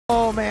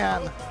Oh,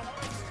 man.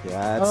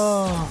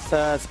 Yeah,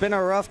 it's been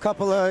a rough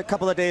couple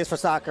of days for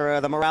Sakura.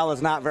 The morale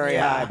is not very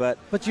high,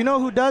 but you know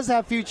who does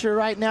have future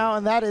right now,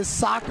 and that is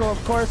Sako,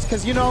 of course,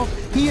 because you know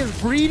he is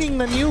breeding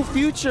the new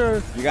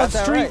future of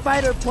Street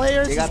Fighter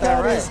players. He's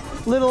got his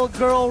little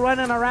girl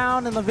running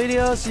around in the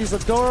videos. She's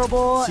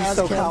adorable. She's as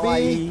so can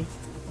kawaii. Be.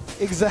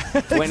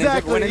 Exactly. When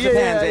in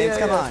Japan, James,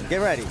 come on, get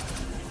ready.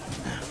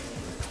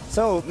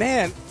 So,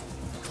 man,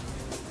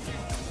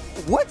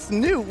 what's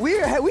new? We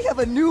have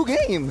a new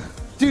game.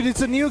 Dude,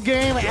 it's a new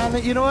game,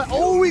 and you know what?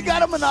 Oh, we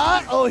got a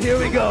Menat. Oh, here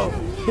we go.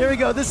 Here we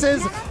go. This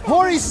is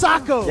Hori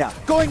Sako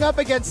going up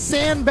against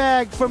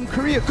Sandbag from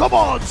Korea. Come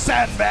on,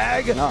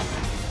 Sandbag. No.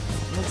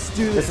 Let's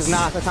do this. This is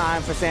not the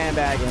time for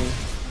sandbagging.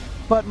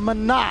 But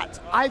Menat,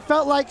 I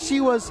felt like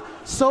she was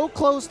so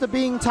close to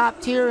being top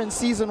tier in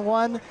Season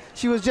 1.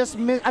 She was just,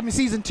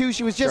 Season 2,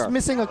 she was just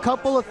missing a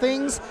couple of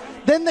things.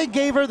 Then they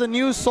gave her the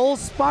new Soul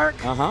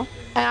Spark.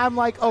 And I'm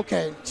like,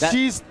 okay,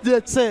 that's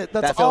it.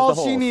 That's all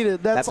she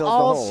needed. That's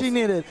all she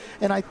needed.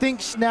 And I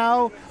think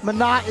now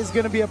Menat is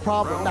going to be a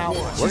problem. Now,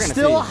 she's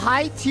still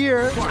high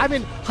tier.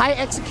 High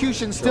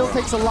execution still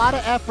takes a lot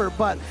of effort.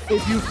 But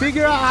if you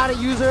figure out how to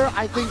use her,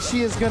 I think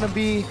she is going to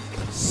be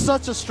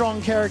such a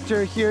strong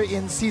character here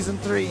in Season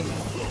 3.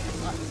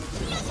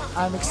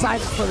 I'm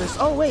excited for this.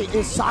 Oh, wait,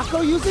 is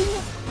Sako using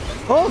it?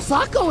 Oh,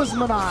 Sako is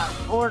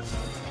Menat. Or,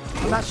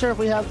 I'm not sure if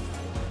we have...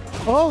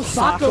 Oh,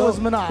 Sako is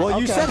Menat. Well,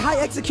 you said high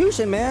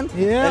execution, man.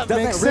 Yeah, it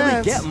doesn't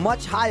really get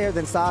much higher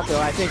than Sako.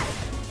 I think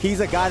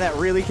he's a guy that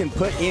really can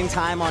put in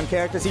time on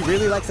characters. He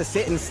really likes to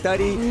sit and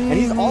study, and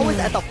he's always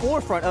at the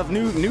forefront of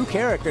new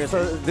characters.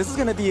 So this is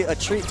going to be a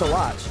treat to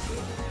watch.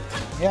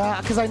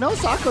 Yeah, because I know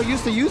Sako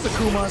used to use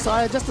Akuma, so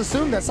I just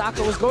assumed that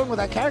Sako was going with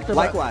that character.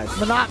 Likewise.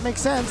 But Menat makes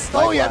sense.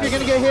 Oh, yeah, you're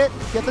going to get hit.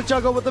 Get the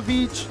juggle with the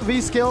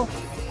V skill.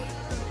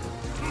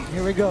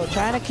 Here we go.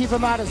 Trying to keep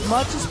him out as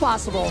much as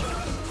possible.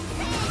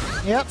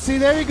 Yep, see,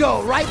 there you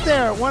go. Right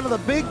there. One of the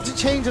big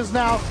changes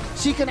now.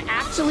 She can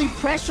actually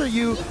pressure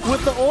you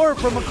with the orb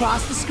from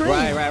across the screen.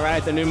 Right.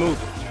 The new move.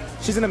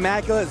 She's an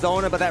immaculate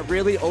zoner, but that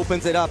really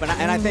opens it up. And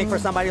I think for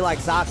somebody like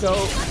Sako,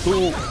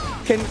 who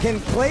can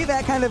play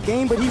that kind of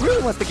game, but he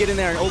really wants to get in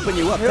there and open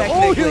you up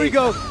technically. Oh, here we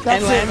go.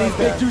 That's and land these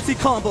big juicy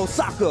combos,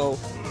 Sako.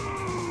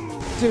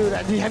 Dude,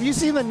 have you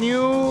seen the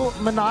new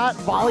Menat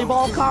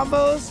volleyball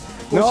combos?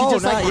 Where No, she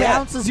just not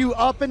bounces you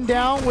up and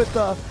down with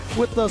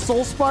the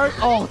Soul Spark.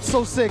 Oh, it's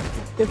so sick.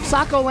 If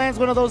Sako lands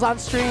one of those on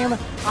stream,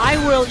 I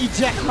will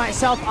eject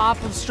myself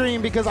off of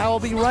stream because I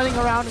will be running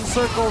around in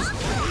circles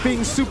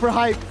being super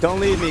hyped. Don't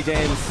leave me,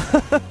 James.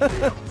 All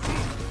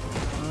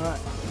right.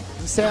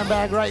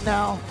 Sandbag right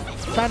now.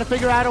 Trying to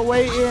figure out a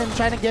way in,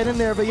 trying to get in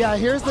there. But yeah,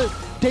 here's the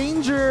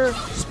danger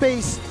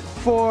space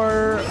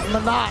for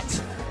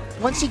Menat.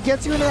 Once she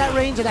gets you into that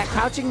range of that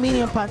crouching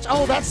medium punch,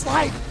 oh, that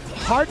slide.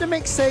 Hard to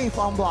make safe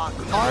on block.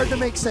 Hard to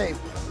make safe.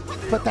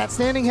 But that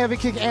standing heavy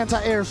kick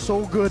anti-air is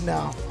so good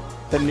now.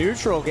 The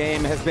neutral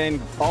game has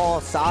been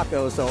all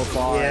Sako so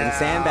far, and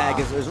Sandbag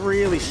is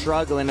really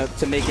struggling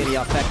to make any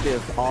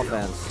effective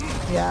offense.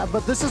 Yeah,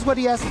 but this is what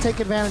he has to take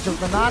advantage of.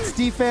 Menat's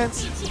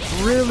defense,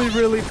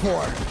 really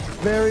poor.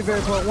 Very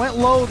poor. Went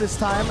low this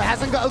time.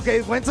 Hasn't got,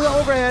 okay, went to the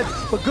overhead,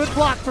 but good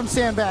block from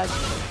Sandbag.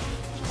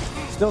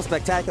 Still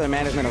spectacular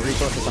management of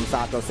resources from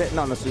Sako, sitting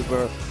on the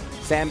super.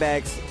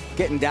 Sandbag's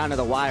getting down to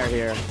the wire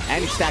here,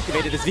 and he's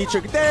activated his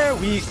V-trigger. There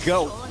we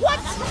go. What?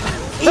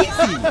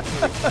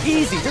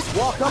 Easy. Just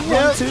walk up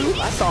 1-2.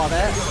 I saw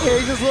that. Yeah,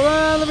 he just,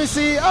 let me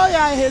see. Oh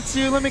yeah, I hit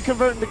you. Let me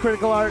convert into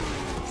critical art.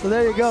 So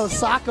there you go.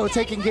 Sako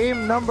taking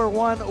game number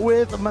 1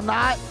 with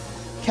Menat,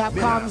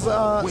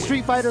 Capcom's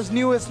Street Fighter's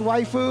newest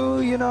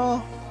waifu, you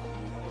know.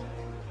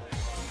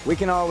 We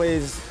can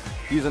always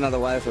use another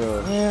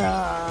waifu.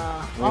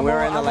 Yeah.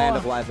 We're in the land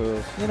of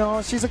waifus. You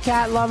know, she's a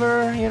cat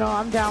lover. You know,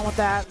 I'm down with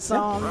that. So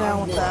I'm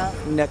down with that.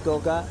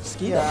 Neko ga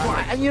suki da.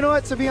 Yeah. And you know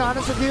what? To be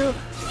honest with you,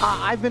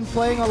 I've been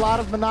playing a lot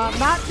of Menat,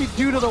 not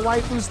due to the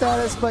waifu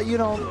status, but you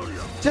know,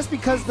 just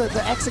because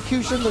the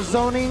execution, the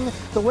zoning,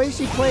 the way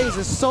she plays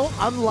is so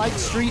unlike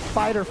Street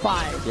Fighter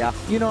 5. Yeah.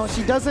 You know,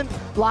 she doesn't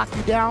lock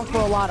you down for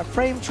a lot of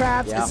frame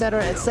traps,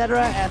 etc.,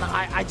 and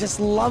I just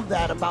love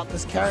that about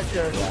this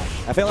character. Yeah.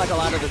 I feel like a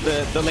lot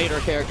of the later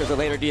characters, the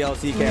later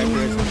DLC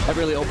characters, have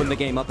really opened the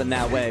game up in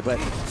that way. But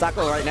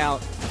Sako right now,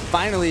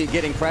 finally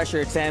getting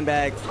pressured.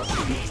 Sandbag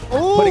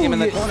putting him in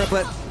the corner,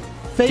 but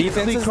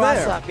defense is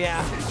there. Up,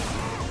 yeah.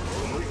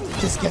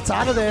 Just gets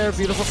out of there.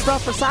 Beautiful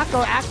stuff for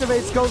Sako.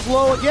 Activates, goes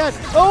low again.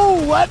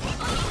 Oh, what?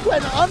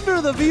 Went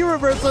under the V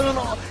reverse. I don't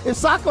know. If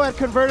Sako had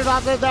converted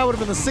off that, that would have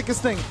been the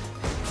sickest thing.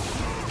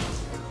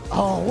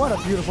 Oh, what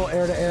a beautiful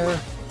air-to-air.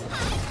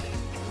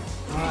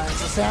 All right,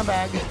 so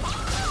Sandbag.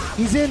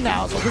 He's in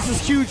now, so this is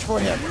huge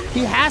for him. He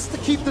has to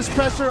keep this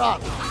pressure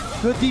up.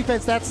 Good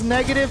defense. That's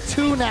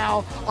 -2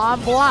 now on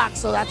block,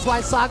 so that's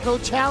why Sako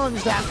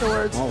challenged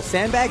afterwards. Oh,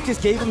 Sandbag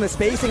just gave him the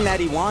spacing that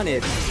he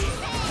wanted.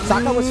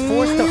 Sako was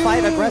forced to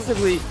fight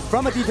aggressively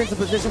from a defensive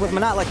position with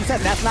Menat. Like you said,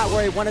 that's not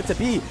where he wanted to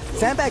be.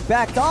 Sandbag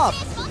backed off.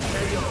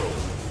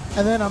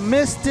 And then a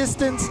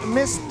misdistanced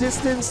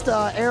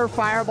air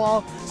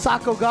fireball.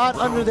 Sako got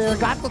under there,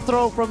 got the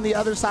throw from the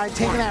other side,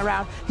 taking that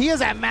round. He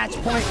is at match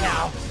point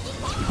now.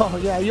 Oh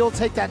yeah, you'll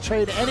take that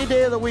trade any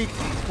day of the week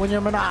when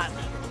you're Menat.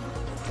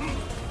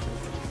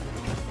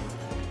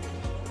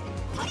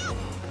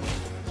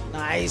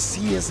 Nice,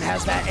 he has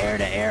that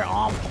air-to-air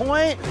on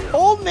point.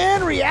 Old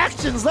man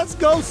reactions, let's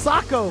go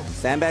Sako.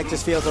 Sandbag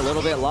just feels a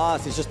little bit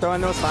lost. He's just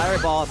throwing those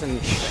fireballs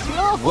and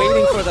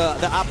waiting for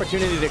the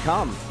opportunity to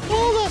come.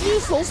 Oh, that new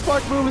Soul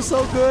Spark move is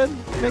so good.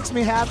 Makes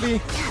me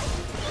happy.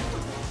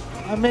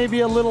 I may be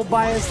a little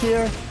biased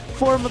here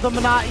for the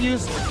Menat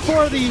use,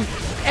 for the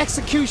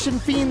execution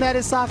fiend that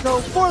is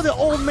Sako, for the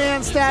old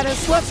man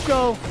status. Let's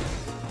go.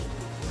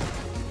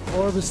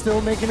 Orb is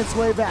still making its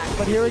way back,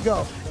 but here we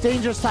go.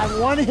 Dangerous time,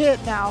 one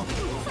hit now.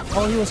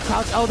 Oh, he was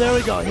crouched. Oh, there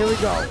we go, here we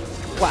go.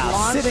 Wow,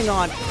 Launch. sitting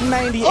on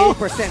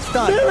 98%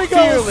 stun. There we go,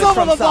 Fearless some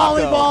of the Sako.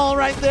 volleyball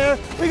right there.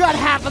 We got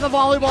half of the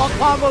volleyball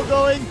combo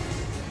going.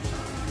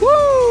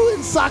 Woo,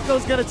 and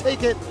Sako's gonna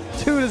take it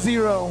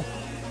 2-0.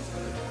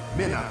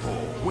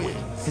 Menat wins.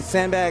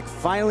 Sandbag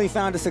finally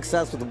found a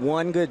success with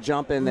one good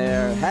jump in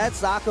there. Had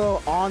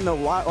Sako on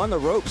the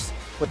ropes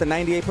with the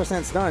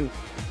 98% stun.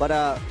 But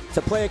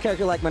to play a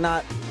character like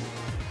Menat,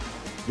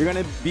 you're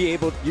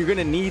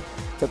gonna need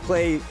to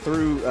play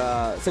through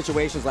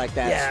situations like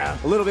that. Yeah.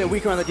 A little bit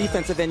weaker on the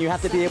defensive, then you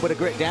have to be able to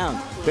grit down,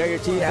 bare your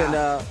teeth, and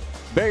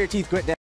grit down.